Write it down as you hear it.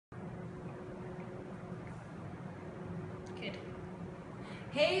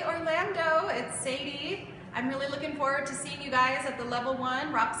Hey Orlando, it's Sadie. I'm really looking forward to seeing you guys at the Level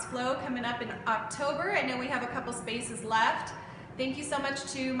 1 RAQS Flow coming up in October. I know we have a couple spaces left. Thank you so much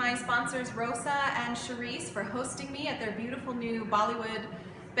to my sponsors Rosa and Charisse for hosting me at their beautiful new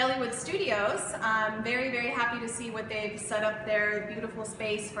Bellywood Studios. I'm very, very happy to see what they've set up there, beautiful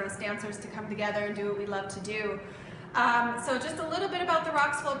space for us dancers to come together and do what we love to do. So just a little bit about the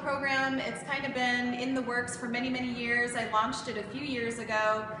RAQS Flow program. It's kind of been in the works for many, many years. I launched it a few years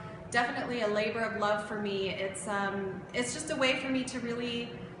ago. Definitely a labor of love for me. It's just a way for me to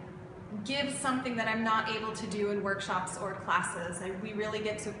really give something that I'm not able to do in workshops or classes. We really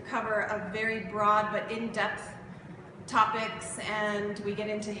get to cover a very broad but in-depth topics, and we get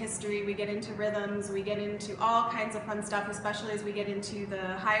into history, we get into rhythms, we get into all kinds of fun stuff, especially as we get into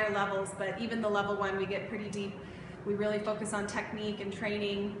the higher levels, but even the Level 1 we get pretty deep. We really focus on technique and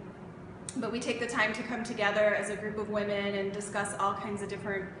training, but we take the time to come together as a group of women and discuss all kinds of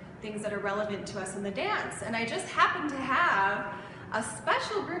different things that are relevant to us in the dance. And I just happen to have a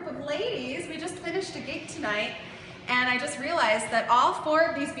special group of ladies. We just finished a gig tonight, and I just realized that all 4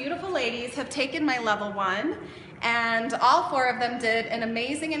 of these beautiful ladies have taken my Level 1, and all 4 of them did an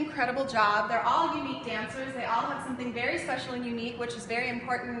amazing, incredible job. They're all unique dancers. They all have something very special and unique, which is very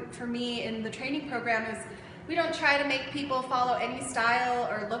important for me in the training program. Is we don't try to make people follow any style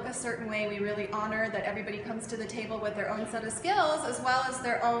or look a certain way. We really honor that everybody comes to the table with their own set of skills as well as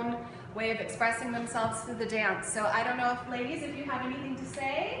their own way of expressing themselves through the dance. So I don't know if, ladies, if you have anything to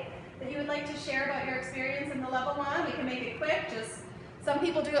say that you would like to share about your experience in the Level 1, we can make it quick. Just some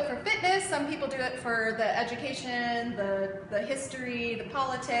people do it for fitness, some people do it for the education, the history, the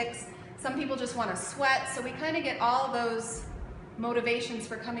politics. Some people just want to sweat. So we kind of get all those motivations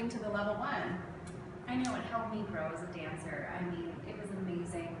for coming to the Level 1. I know it helped me grow as a dancer. I mean, it was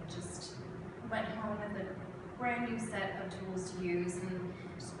amazing. Just went home with a brand new set of tools to use and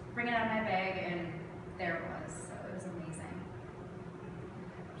just bring it out of my bag, and there it was. So it was amazing.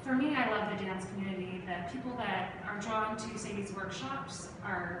 For me, I love the dance community. The people that are drawn to Sadie's workshops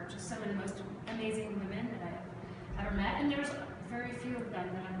are just some of the most amazing women that I've ever met, and there's very few of them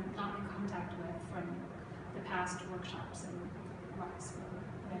that I'm not in contact with from the past workshops and RAQS.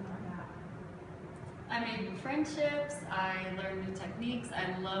 I made new friendships, I learned new techniques,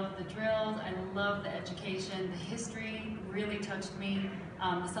 I love the drills, I love the education, the history really touched me,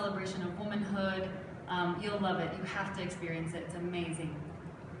 the celebration of womanhood. You'll love it, you have to experience it, it's amazing.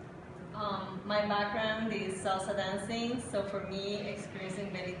 My background is salsa dancing, so for me, experiencing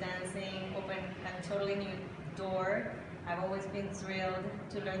belly dancing opened a totally new door. I've always been thrilled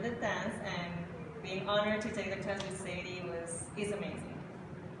to learn the dance, and being honored to take the class with Sadie is amazing.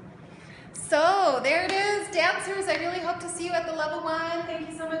 So there it is, dancers. I really hope to see you at the Level 1. Thank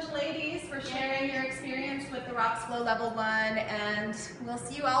you so much, ladies, for sharing your experience with the RAQS Flow Level 1, and we'll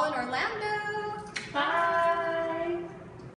see you all in Orlando.